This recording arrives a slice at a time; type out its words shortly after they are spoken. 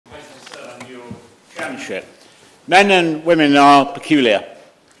Chairmanship. Men and women are peculiar.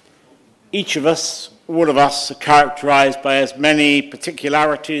 Each of us, all of us, are characterised by as many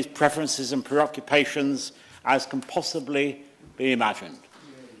particularities, preferences and preoccupations as can possibly be imagined.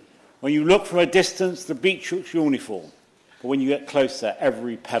 When you look from a distance, the beach looks uniform, but when you get closer,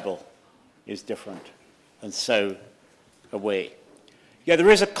 every pebble is different, and so are we. Yet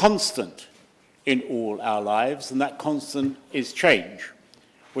there is a constant in all our lives, and that constant is change,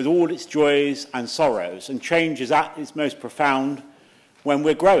 with all its joys and sorrows. And change is at its most profound when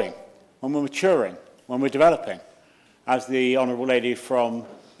we're growing, when we're maturing, when we're developing, as the Honourable Lady from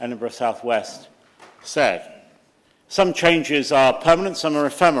Edinburgh South West said. Some changes are permanent, some are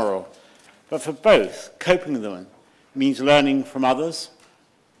ephemeral, but for both, coping with them means learning from others,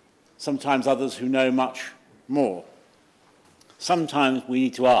 sometimes others who know much more. Sometimes we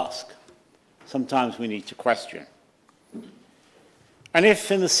need to ask, sometimes we need to question. And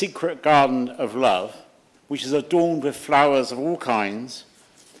if in the secret garden of love, which is adorned with flowers of all kinds,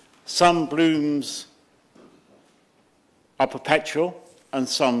 some blooms are perpetual and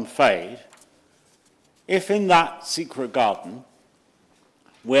some fade, if in that secret garden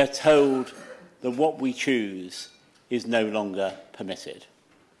we're told that what we choose is no longer permitted,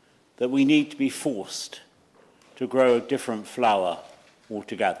 that we need to be forced to grow a different flower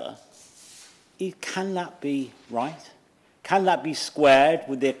altogether, can that be right? Can that be squared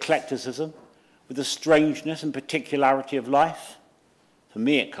with the eclecticism, with the strangeness and particularity of life? For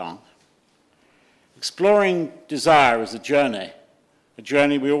me it can't. Exploring desire is a journey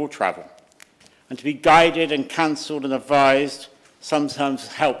we all travel. And to be guided and counselled and advised sometimes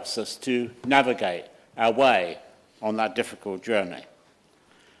helps us to navigate our way on that difficult journey.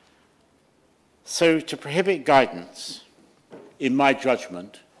 So to prohibit guidance, in my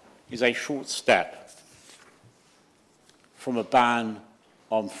judgment, is a short step from a ban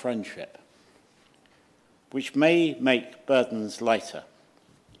on friendship, which may make burdens lighter,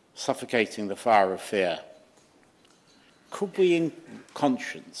 suffocating the fire of fear. Could we, in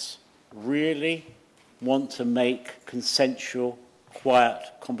conscience, really want to make consensual,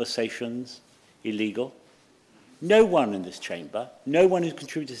 quiet conversations illegal? No one in this chamber, no one who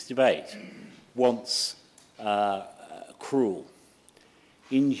contributed to this debate, wants cruel,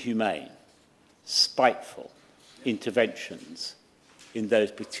 inhumane, spiteful interventions in those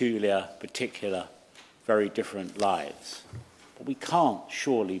particular, very different lives. But we can't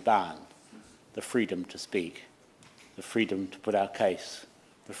surely ban the freedom to speak, the freedom to put our case,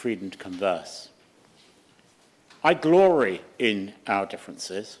 the freedom to converse. I glory in our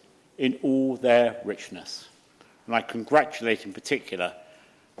differences, in all their richness, and I congratulate in particular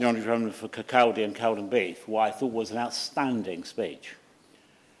the Honourable Gentleman for Kirkcaldy and Cowdenbeath for what I thought was an outstanding speech.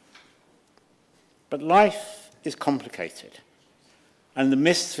 But life is complicated, and in the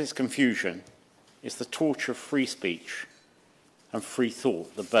midst of its confusion is the torch of free speech and free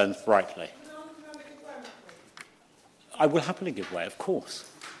thought that burns brightly. I will happily give way, of course.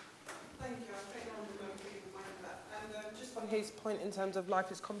 Thank you. I'll take on the moment for that. And just on his point in terms of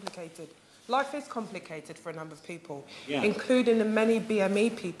life is complicated. Life is complicated for a number of people, including the many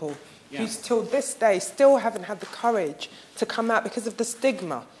BME people who till this day still haven't had the courage to come out because of the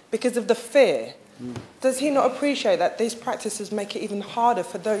stigma, because of the fear. Does he not appreciate that these practices make it even harder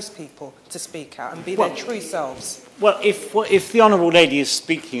for those people to speak out and be their true selves? Well, if the Honourable Lady is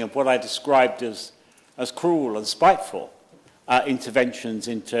speaking of what I described as cruel and spiteful interventions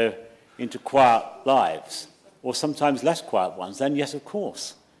into quiet lives, or sometimes less quiet ones, then yes, of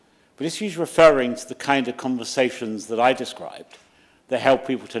course. But if she's referring to the kind of conversations that I described that help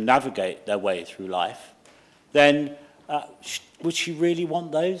people to navigate their way through life, then would she really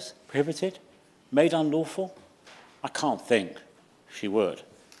want those prohibited? Made unlawful? I can't think she would.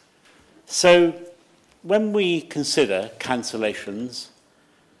 So when we consider cancellations,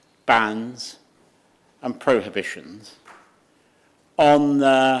 bans and prohibitions on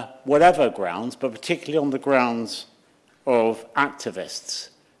whatever grounds, but particularly on the grounds of activists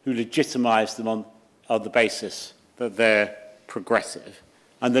who legitimise them on the basis that they're progressive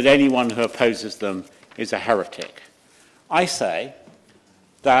and that anyone who opposes them is a heretic, I say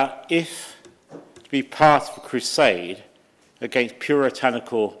that if be part of a crusade against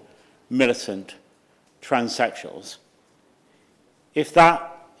puritanical, militant transsexuals, if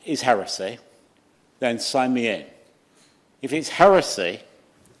that is heresy, then sign me in. If it's heresy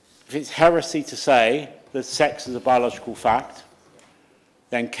to say that sex is a biological fact,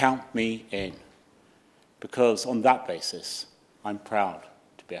 then count me in, because on that basis, I'm proud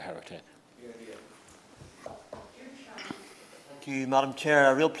to be a heretic. Thank you, Madam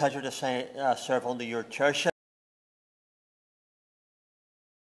Chair. A real pleasure to serve under your chairship.